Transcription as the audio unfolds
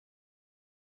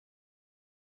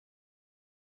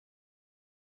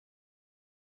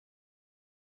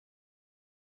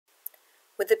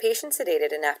With the patient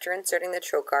sedated and after inserting the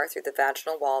trocar through the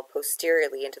vaginal wall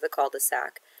posteriorly into the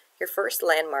cul-de-sac, your first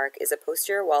landmark is a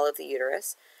posterior wall of the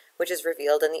uterus, which is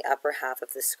revealed in the upper half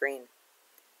of the screen.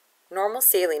 Normal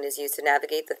saline is used to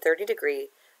navigate the 30-degree,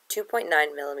 2.9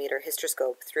 mm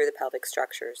hysteroscope through the pelvic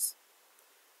structures.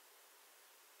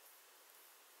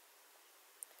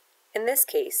 In this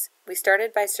case, we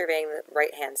started by surveying the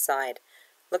right-hand side,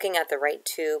 looking at the right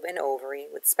tube and ovary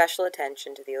with special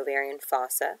attention to the ovarian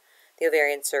fossa, the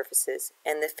ovarian surfaces,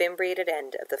 and the fimbriated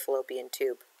end of the fallopian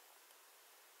tube.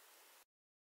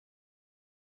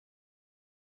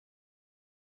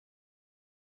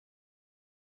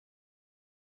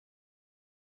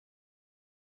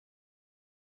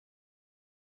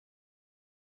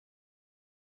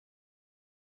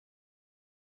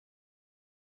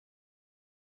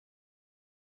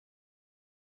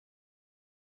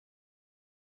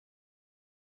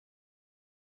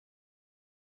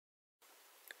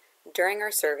 During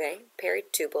our survey,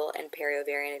 peritubal and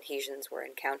periovarian adhesions were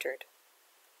encountered.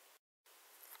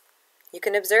 You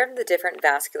can observe the different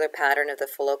vascular pattern of the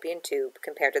fallopian tube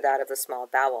compared to that of the small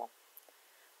bowel.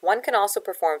 One can also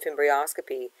perform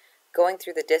fimbrioscopy, going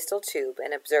through the distal tube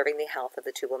and observing the health of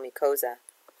the tubal mucosa.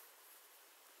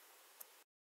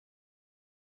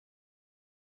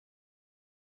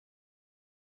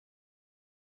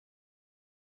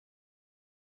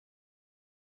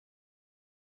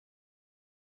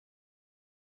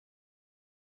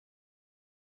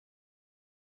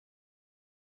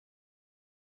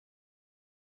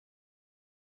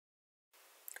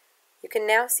 You can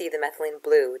now see the methylene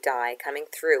blue dye coming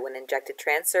through when injected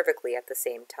transcervically at the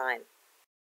same time.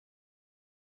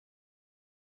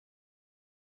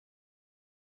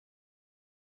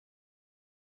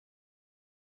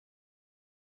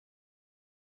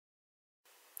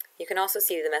 You can also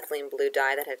see the methylene blue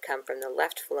dye that had come from the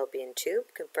left fallopian tube,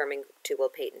 confirming tubal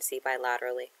patency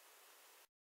bilaterally.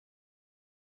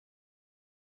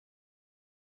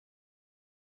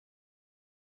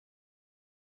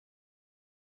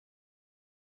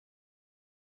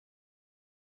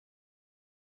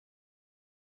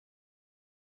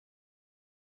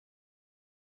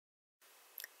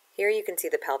 Here you can see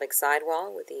the pelvic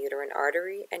sidewall with the uterine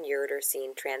artery and ureter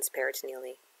seen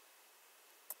transperitoneally.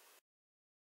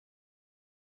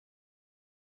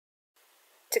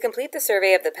 To complete the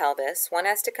survey of the pelvis, one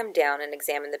has to come down and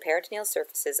examine the peritoneal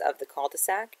surfaces of the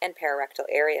cul-de-sac and perirectal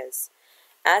areas.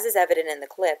 As is evident in the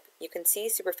clip, you can see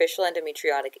superficial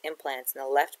endometriotic implants in the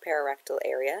left perirectal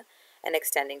area and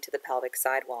extending to the pelvic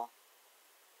sidewall.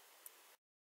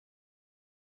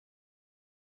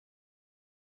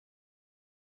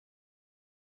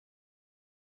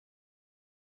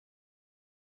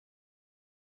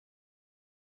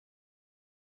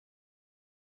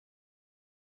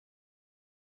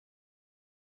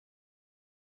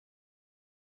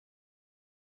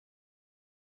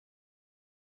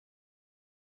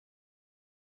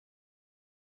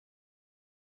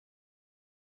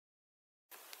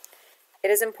 It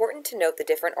is important to note the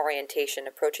different orientation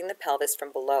approaching the pelvis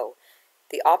from below,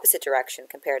 the opposite direction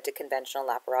compared to conventional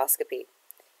laparoscopy.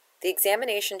 The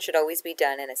examination should always be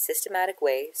done in a systematic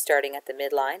way, starting at the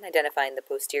midline, identifying the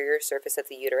posterior surface of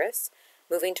the uterus,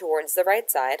 moving towards the right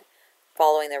side,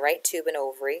 following the right tube and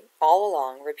ovary, all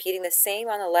along, repeating the same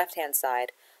on the left-hand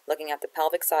side, looking at the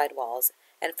pelvic side walls,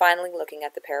 and finally looking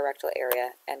at the perirectal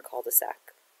area and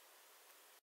cul-de-sac.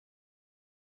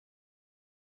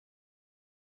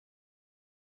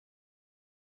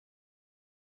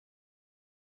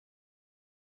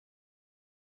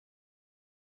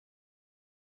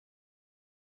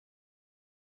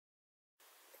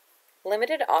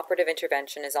 Limited operative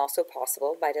intervention is also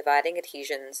possible by dividing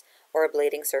adhesions or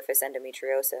ablating surface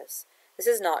endometriosis. This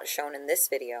is not shown in this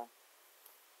video.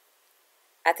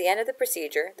 At the end of the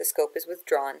procedure, the scope is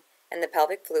withdrawn and the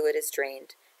pelvic fluid is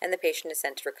drained, and the patient is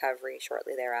sent to recovery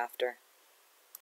shortly thereafter.